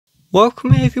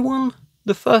Welcome everyone.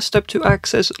 The first step to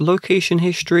access location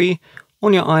history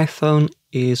on your iPhone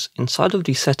is inside of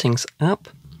the Settings app.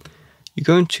 You're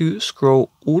going to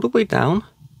scroll all the way down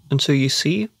until you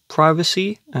see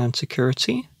Privacy and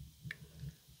Security.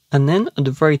 And then at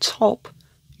the very top,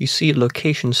 you see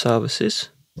Location Services.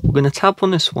 We're going to tap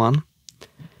on this one.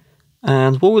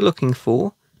 And what we're looking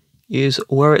for is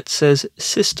where it says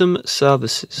System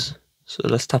Services. So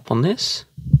let's tap on this.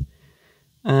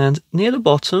 And near the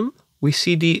bottom, we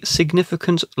see the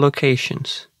significant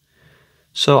locations.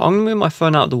 So I'm going to move my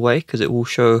phone out of the way because it will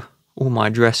show all my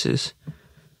addresses.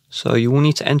 So you will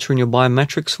need to enter in your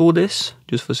biometrics for this,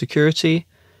 just for security.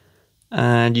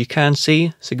 And you can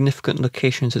see significant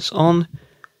locations it's on.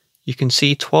 You can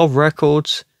see 12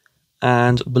 records,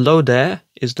 and below there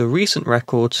is the recent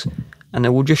records, and it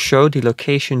will just show the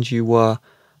locations you were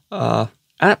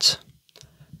at.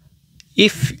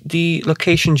 If the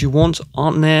locations you want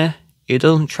aren't there, it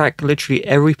doesn't track literally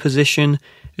every position.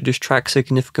 It just tracks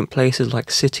significant places like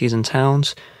cities and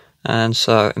towns. And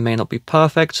so it may not be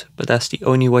perfect, but that's the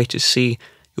only way to see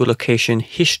your location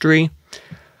history.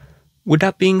 With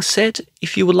that being said,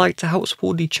 if you would like to help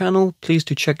support the channel, please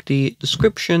do check the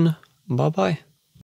description. Bye bye.